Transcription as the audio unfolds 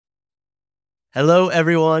Hello,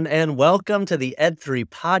 everyone, and welcome to the Ed3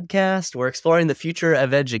 podcast. We're exploring the future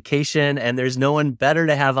of education, and there's no one better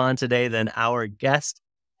to have on today than our guest.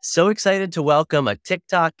 So excited to welcome a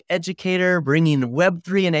TikTok educator bringing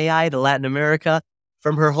Web3 and AI to Latin America.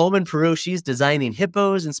 From her home in Peru, she's designing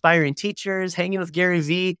hippos, inspiring teachers, hanging with Gary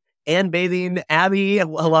Vee, and bathing Abby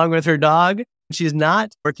along with her dog. She's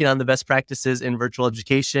not working on the best practices in virtual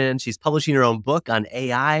education. She's publishing her own book on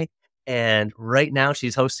AI. And right now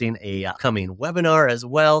she's hosting a upcoming webinar as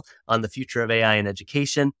well on the future of AI in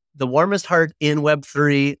education. The warmest heart in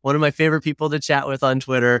Web3, one of my favorite people to chat with on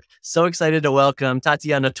Twitter. So excited to welcome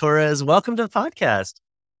Tatiana Torres. Welcome to the podcast.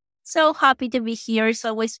 So happy to be here. It's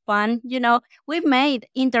always fun. We've made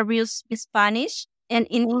interviews in Spanish and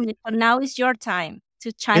in English, but now it's your time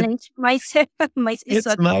to challenge myself.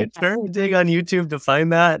 It's my turn to dig on YouTube to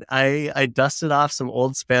find that. I dusted off some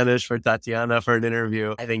old Spanish for Tatiana for an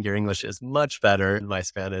interview. I think your English is much better than my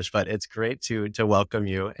Spanish, but it's great to welcome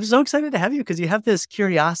you. I'm so excited to have you because you have this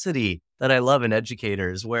curiosity that I love in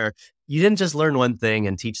educators where you didn't just learn one thing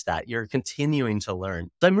and teach that. You're continuing to learn.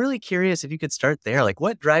 So I'm really curious if you could start there. Like,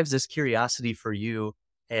 what drives this curiosity for you?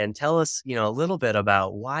 And tell us, a little bit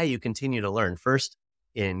about why you continue to learn. First,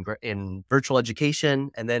 in virtual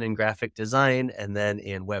education, and then in graphic design, and then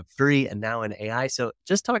in Web3, and now in AI. So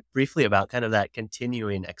just talk briefly about kind of that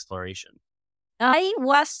continuing exploration. I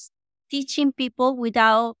was teaching people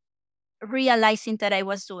without realizing that I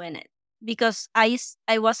was doing it because I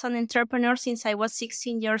was an entrepreneur since I was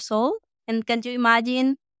 16 years old. And can you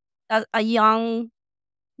imagine a young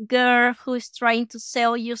girl who is trying to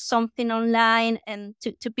sell you something online and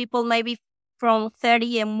to people maybe from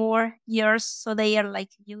 30 and more years, so they are like,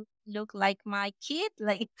 you look like my kid.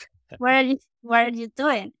 Like, what are you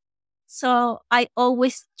doing? So I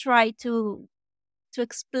always try to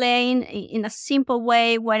explain in a simple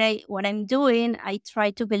way what I'm doing. I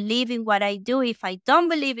try to believe in what I do. If I don't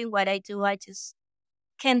believe in what I do, I just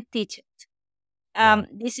can't teach it.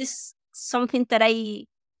 This is something that I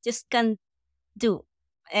just can't do.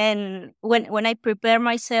 And when I prepare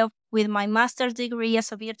myself with my master's degree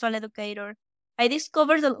as a virtual educator, I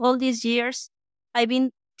discovered that all these years I've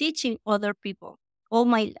been teaching other people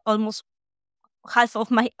almost half of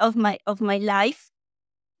my life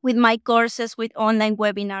with my courses, with online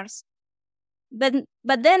webinars. But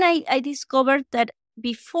then I discovered that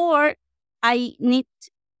before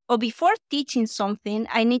before teaching something,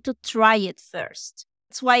 I need to try it first.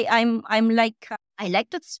 That's why I'm like I like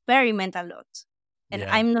to experiment a lot. And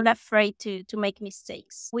I'm not afraid to make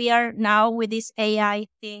mistakes. We are now with this AI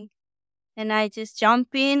thing, and I just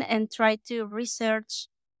jump in and try to research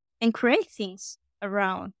and create things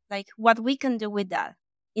around, like what we can do with that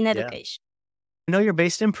in education. I know you're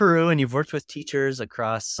based in Peru and you've worked with teachers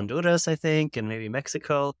across Honduras, I think, and maybe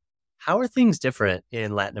Mexico. How are things different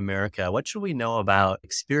in Latin America? What should we know about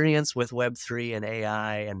experience with Web3 and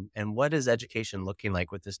AI, and what is education looking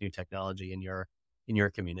like with this new technology in your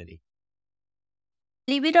community?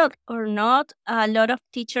 Believe it or not, a lot of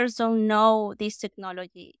teachers don't know this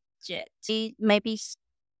technology yet. They maybe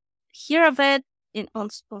hear of it on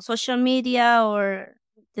social media or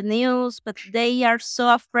the news, but they are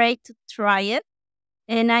so afraid to try it.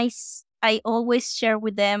 And I always share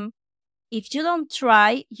with them, if you don't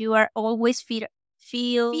try, you are always feel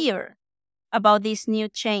fear about this new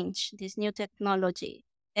change, this new technology.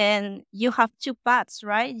 And you have two paths,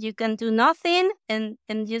 right? You can do nothing and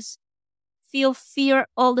just feel fear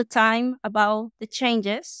all the time about the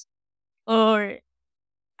changes, or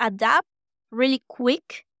adapt really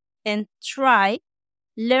quick and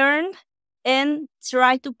learn, and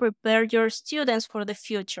try to prepare your students for the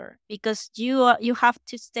future, because you have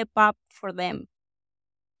to step up for them.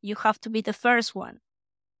 You have to be the first one.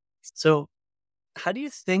 So how do you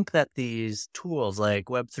think that these tools like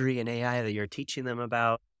Web3 and AI that you're teaching them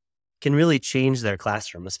about can really change their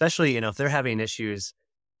classroom, especially, if they're having issues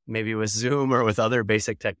maybe with Zoom or with other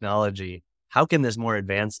basic technology? How can this more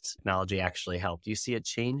advanced technology actually help? Do you see it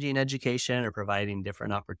changing education or providing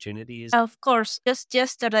different opportunities? Of course. Just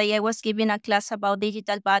yesterday, I was giving a class about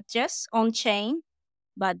digital badges, on-chain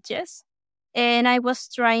badges. And I was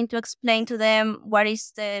trying to explain to them what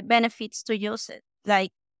is the benefits to use it.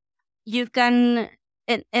 Like, you can,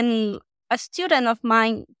 and a student of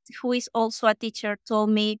mine who is also a teacher told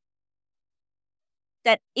me,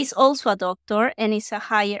 that is also a doctor and is a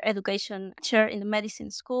higher education teacher in the medicine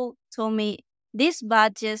school, told me, these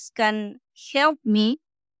badges can help me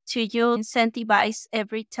to incentivize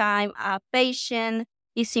every time a patient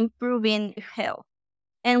is improving health.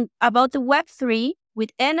 And about the Web3 with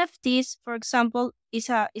NFTs, for example, is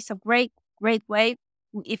a great way.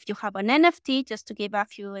 If you have an NFT, just to give a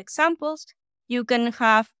few examples, you can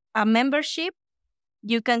have a membership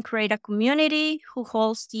You can create a community who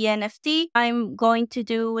holds the NFT. I'm going to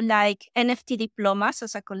do like NFT diplomas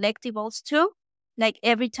as a collectibles too. Like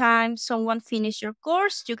every time someone finishes your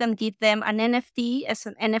course, you can give them an NFT as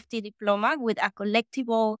an NFT diploma with a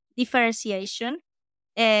collectible differentiation.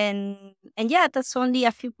 And yeah, that's only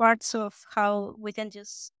a few parts of how we can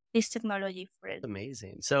use this technology for it.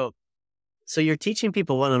 Amazing. So you're teaching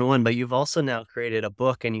people one-on-one, but you've also now created a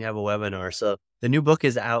book and you have a webinar. So the new book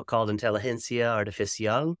is out called Inteligencia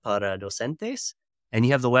Artificial para Docentes, and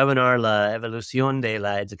you have the webinar La Evolución de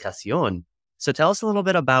la Educación. So tell us a little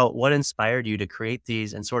bit about what inspired you to create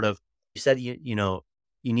these, and sort of, you said you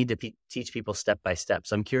need to teach people step by step.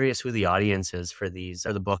 So I'm curious who the audience is for these,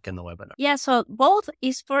 or the book and the webinar. Yeah, so both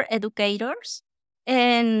is for educators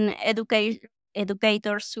and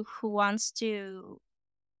educators who wants to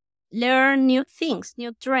learn new things,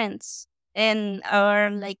 new trends, and are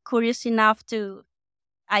like curious enough to,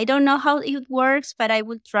 I don't know how it works, but I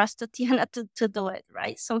will trust Tatiana to do it,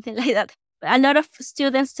 right? Something like that. A lot of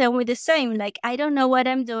students tell me the same, like, I don't know what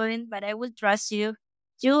I'm doing, but I will trust you.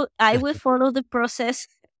 I will follow the process.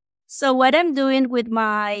 So what I'm doing with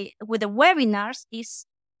the webinars is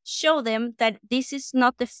show them that this is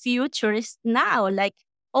not the future, it's now. Like,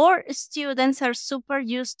 our students are super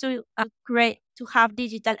used to to have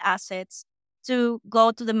digital assets, to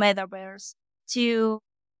go to the metaverse, to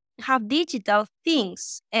have digital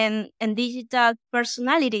things and digital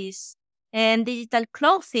personalities and digital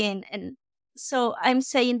clothing. And so I'm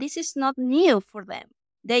saying this is not new for them.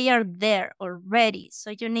 They are there already.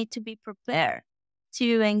 So you need to be prepared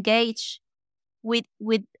to engage with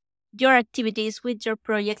your activities, with your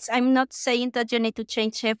projects. I'm not saying that you need to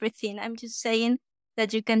change everything. I'm just saying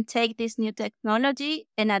that you can take this new technology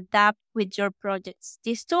and adapt with your projects.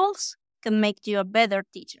 These tools can make you a better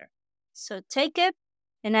teacher. So take it,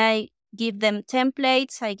 and I give them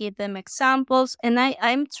templates, I give them examples, and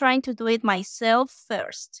I'm trying to do it myself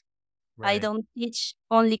first. I Right. don't teach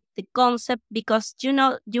only the concept, because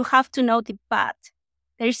you have to know the path.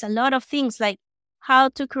 There's a lot of things like how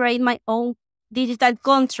to create my own digital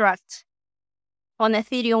contract on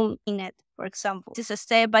Ethereum Mainnet, for example. This is a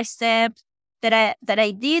step by step that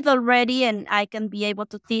I did already, and I can be able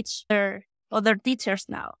to teach other teachers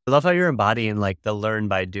now. I love how you're embodying like the learn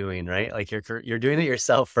by doing, right? Like you're doing it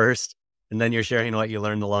yourself first, and then you're sharing what you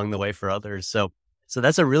learned along the way for others. So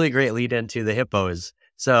that's a really great lead into the hippos.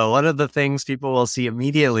 So one of the things people will see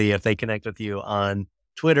immediately if they connect with you on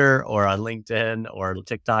Twitter or on LinkedIn or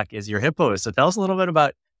TikTok is your hippos. So tell us a little bit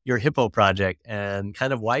about your hippo project and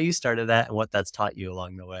kind of why you started that and what that's taught you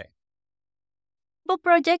along the way. Book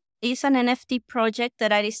Project is an NFT project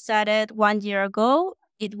that I started 1 year ago.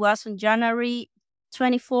 It was on January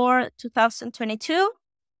 24, 2022.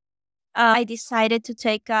 I decided to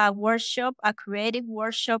take a workshop, a creative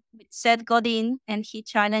workshop with Seth Godin, and he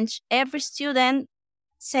challenged every student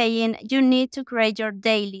saying, you need to create your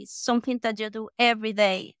dailies, something that you do every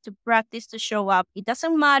day to practice, to show up. It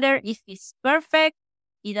doesn't matter if it's perfect.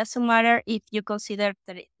 It doesn't matter if you consider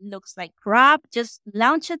that it looks like crap. Just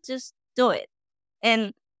launch it, just do it.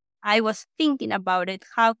 And I was thinking about it,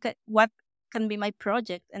 what can be my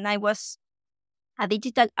project? And I was a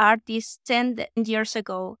digital artist 10 years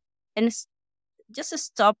ago, and just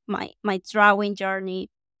stopped my drawing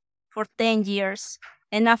journey for 10 years.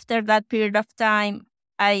 And after that period of time,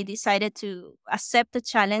 I decided to accept the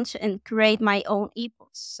challenge and create my own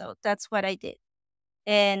epos. So that's what I did.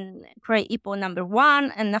 And create epo number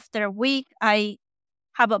 1. And after a week, I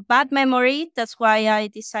have a bad memory. That's why I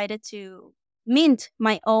decided to mint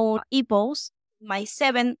my own epos, my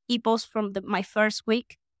 7 epos from my first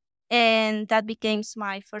week. And that became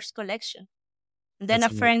my first collection. And then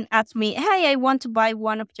That's a friend asked me, hey, I want to buy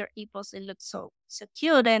one of your epos. It looks so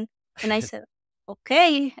cute. And I said,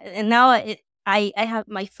 okay. And now I have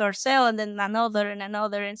my first sale, and then another and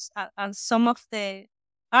another. And some of the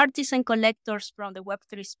artists and collectors from the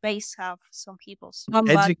Web3 space have some epos.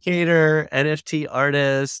 educator, NFT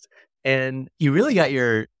artist, and you really got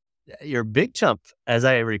your big jump, as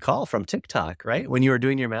I recall, from TikTok, right? When you were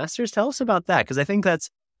doing your master's. Tell us about that, because I think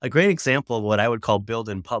that's a great example of what I would call build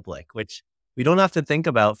in public, which we don't have to think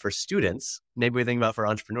about for students. Maybe we think about for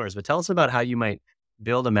entrepreneurs, but tell us about how you might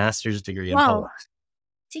build a master's degree in public.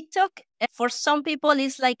 TikTok, for some people,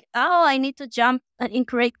 is like, oh, I need to jump and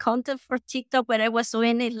create content for TikTok, but I was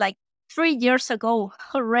doing it like 3 years ago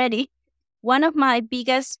already. One of my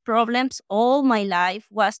biggest problems all my life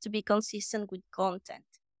was to be consistent with content.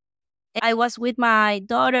 I was with my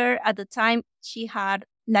daughter at the time. She had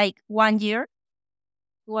like 1 year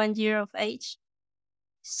of age,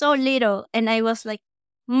 so little. And I was like,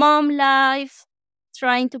 mom life,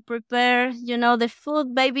 trying to prepare, the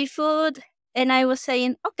food, baby food. And I was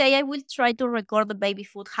saying, okay, I will try to record the baby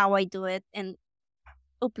food, how I do it, and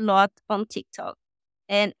upload on TikTok.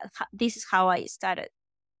 And this is how I started.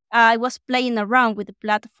 I was playing around with the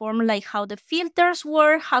platform, like how the filters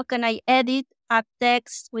work, how can I edit a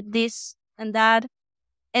text with this and that.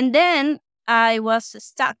 And then I was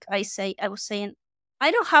stuck. I was saying,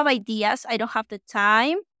 I don't have ideas. I don't have the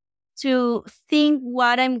time to think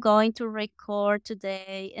what I'm going to record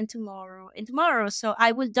today and tomorrow and tomorrow. So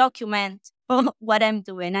I will document what I'm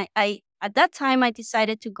doing. I at that time I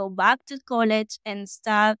decided to go back to college and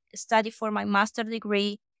start study for my master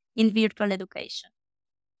degree in virtual education.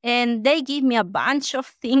 And they give me a bunch of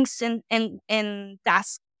things and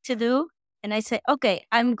tasks to do. And I say, okay,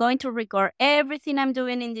 I'm going to record everything I'm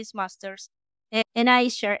doing in this master's. And I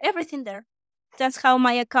share everything there. That's how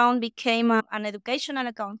my account became an educational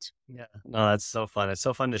account. Yeah. No, that's so fun. It's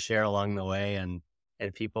so fun to share along the way and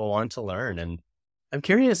people want to learn. And I'm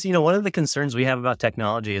curious, one of the concerns we have about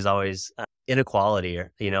technology is always inequality,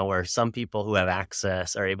 or, where some people who have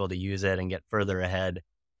access are able to use it and get further ahead.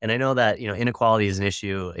 And I know that, inequality is an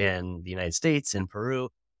issue in the United States, in Peru,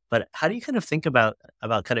 but how do you kind of think about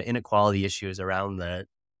kind of inequality issues around the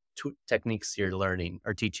techniques you're learning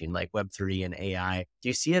or teaching, like Web3 and AI? Do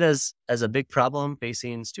you see it as a big problem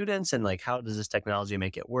facing students? And like, how does this technology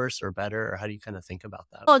make it worse or better? Or how do you kind of think about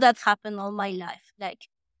that? Oh, that happened all my life.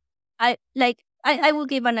 I will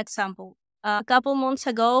give an example. A couple months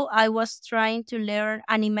ago, I was trying to learn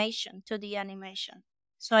animation, 2D animation.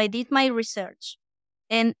 So I did my research,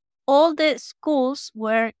 and all the schools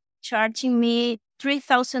were charging me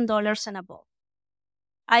 $3,000 and above.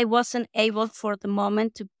 I wasn't able for the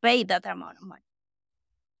moment to pay that amount of money.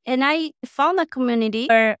 And I found a community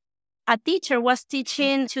where a teacher was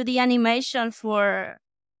teaching 2D animation for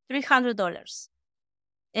 $300.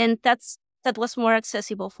 And that was more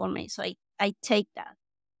accessible for me. So I take that.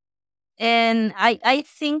 And I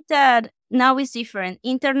think that now is different.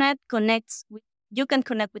 Internet connects with, you can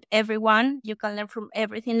connect with everyone. You can learn from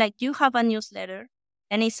everything. Like you have a newsletter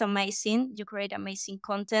and it's amazing. You create amazing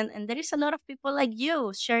content. And there is a lot of people like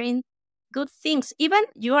you sharing good things. Even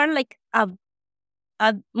you are like a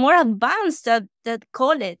more advanced at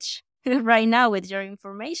college right now with your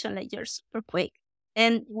information. Like you're super quick.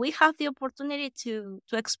 And we have the opportunity to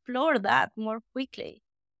explore that more quickly.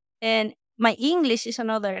 And my English is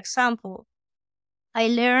another example. I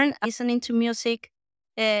learned listening to music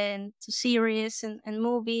and to series and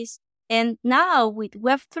movies. And now with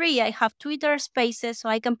Web3, I have Twitter spaces so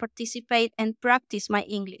I can participate and practice my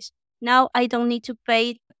English. Now I don't need to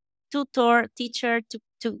pay tutor, teacher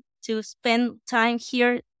to spend time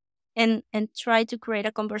here and try to create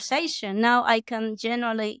a conversation. Now I can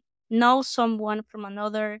generally know someone from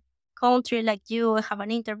another country like you, have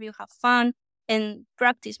an interview, have fun, and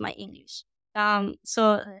practice my English.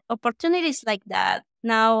 So opportunities like that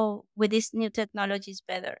now with this new technology is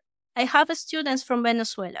better. I have students from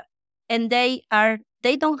Venezuela, and they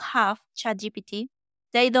don't have ChatGPT,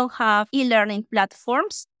 they don't have e-learning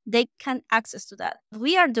platforms. They can access to that. What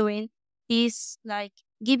we are doing is like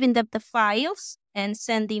giving them the files and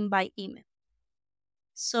sending by email.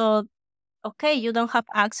 So, okay, you don't have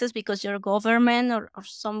access because your government or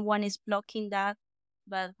someone is blocking that,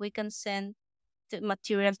 but we can send the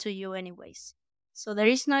material to you anyways. So there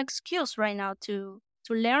is no excuse right now to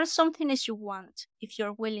learn something as you want if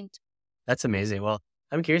you're willing to. That's amazing. Well,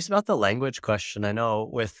 I'm curious about the language question. I know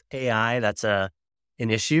with AI, that's an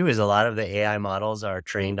issue is a lot of the AI models are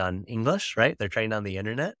trained on English, right? They're trained on the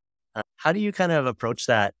internet. How do you kind of approach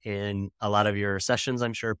that in a lot of your sessions?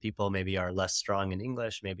 I'm sure people maybe are less strong in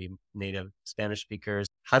English, maybe native Spanish speakers.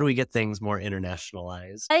 How do we get things more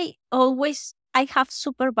internationalized? I have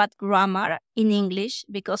super bad grammar in English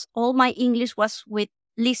because all my English was with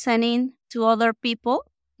listening to other people,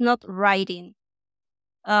 not writing.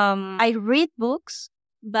 I read books,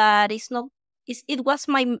 but it was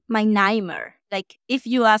my nightmare. Like if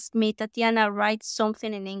you ask me, Tatiana, write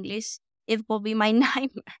something in English, it will be my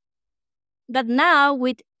nightmare. But now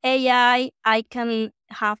with AI, I can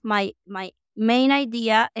have my main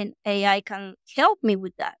idea and AI can help me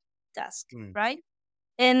with that task, right?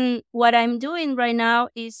 And what I'm doing right now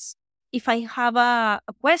is if I have a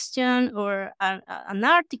question or an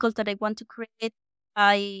article that I want to create,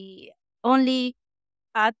 I only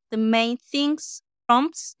add the main things,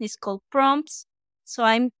 prompts. It's called prompts. So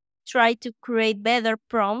I'm trying to create better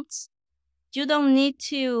prompts. You don't need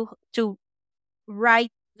to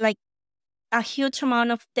write like a huge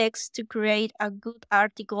amount of text to create a good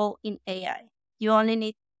article in AI. You only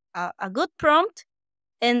need a good prompt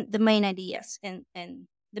and the main ideas and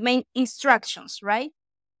the main instructions, right?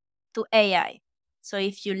 To AI. So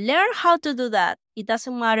if you learn how to do that, it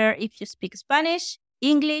doesn't matter if you speak Spanish,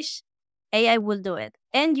 English, AI will do it.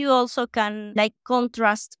 And you also can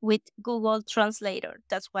contrast with Google Translator.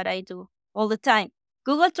 That's what I do all the time.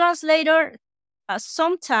 Google Translator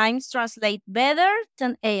sometimes translate better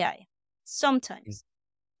than AI. Sometimes.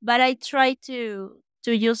 But I try to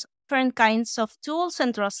use different kinds of tools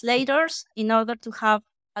and translators in order to have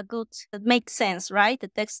a good that makes sense, right? The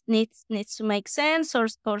text needs to make sense, or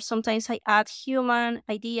sometimes I add human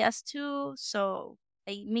ideas too, so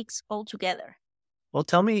I mix all together. Well,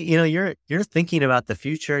 tell me, you're thinking about the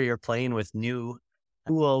future, you're playing with new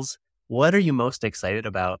tools. What are you most excited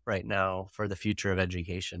about right now for the future of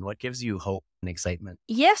education? What gives you hope and excitement?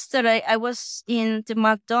 Yesterday, I was in the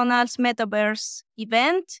McDonald's Metaverse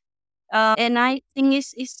event, and I think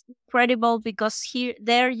it's incredible because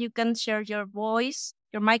there you can share your voice,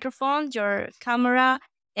 your microphone, your camera,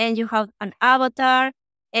 and you have an avatar,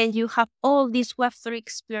 and you have all this Web3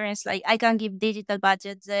 experience. Like I can give digital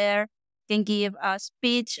budgets there, can give a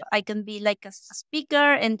speech, I can be like a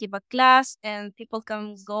speaker and give a class, and people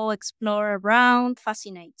can go explore around,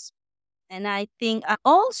 fascinates. And I think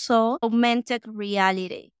also augmented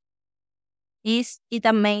reality it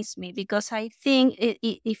amazed me because I think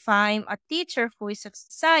if I'm a teacher who is of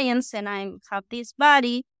science and I have this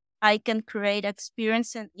body, I can create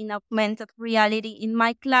experience in augmented reality in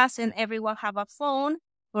my class, and everyone have a phone,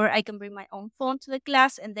 or I can bring my own phone to the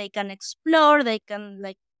class and they can explore, they can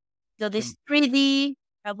do this 3D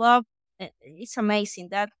above. It's amazing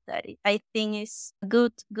that I think is a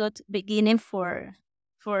good beginning for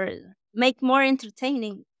make more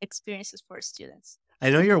entertaining experiences for students. I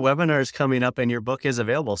know your webinar is coming up and your book is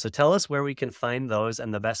available. So tell us where we can find those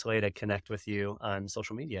and the best way to connect with you on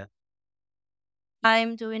social media.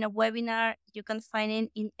 I'm doing a webinar. You can find it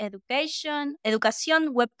in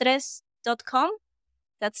educacionweb3.com.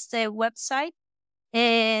 That's the website.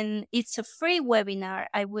 And it's a free webinar.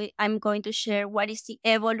 I'm going to share what is the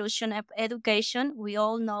evolution of education. We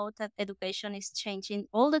all know that education is changing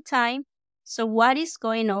all the time. So what is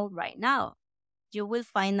going on right now? You will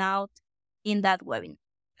find out in that webinar.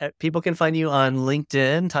 People can find you on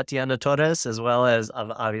LinkedIn, Tatiana Torres, as well as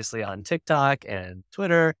obviously on TikTok and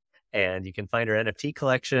Twitter. And you can find her NFT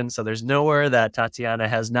collection. So there's nowhere that Tatiana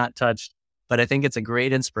has not touched. But I think it's a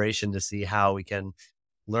great inspiration to see how we can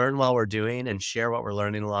learn while we're doing and share what we're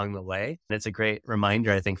learning along the way. And it's a great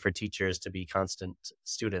reminder, I think, for teachers to be constant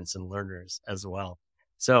students and learners as well.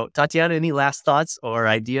 So Tatiana, any last thoughts or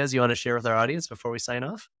ideas you want to share with our audience before we sign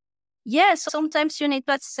off? Yes, sometimes you need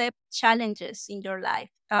to accept challenges in your life.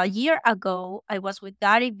 A year ago, I was with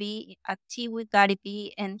Gary Vee, at tea with Gary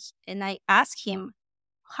Vee, and I asked him,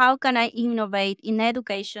 how can I innovate in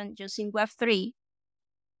education using Web3,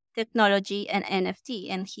 technology, and NFT?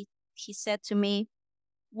 And he said to me,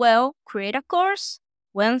 well, create a course.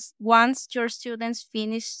 Once your students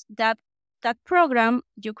finish that program,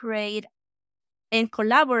 you create in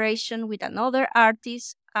collaboration with another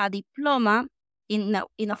artist a diploma in a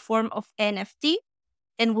form of NFT,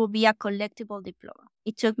 and will be a collectible diploma.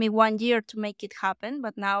 It took me 1 year to make it happen,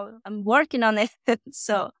 but now I'm working on it.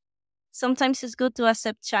 So sometimes it's good to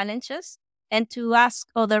accept challenges and to ask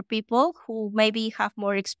other people who maybe have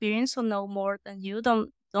more experience or know more than you.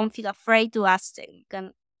 Don't feel afraid to ask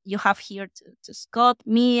them. You have here to Scott,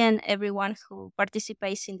 me, and everyone who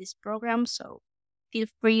participates in this program. So feel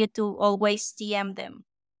free to always DM them.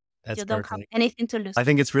 That's you don't perfect. have anything to lose. I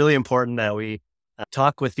think it's really important that we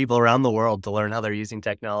talk with people around the world to learn how they're using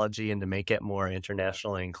technology and to make it more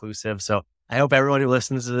international and inclusive. So I hope everyone who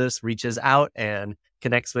listens to this reaches out and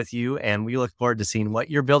connects with you. And we look forward to seeing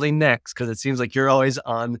what you're building next, because it seems like you're always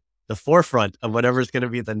on the forefront of whatever's going to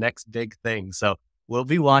be the next big thing. So we'll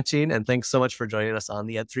be watching. And thanks so much for joining us on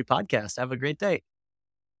the Ed3 podcast. Have a great day.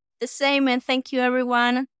 The same. And thank you,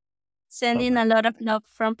 everyone. Sending a lot of love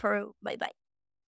from Peru. Bye-bye.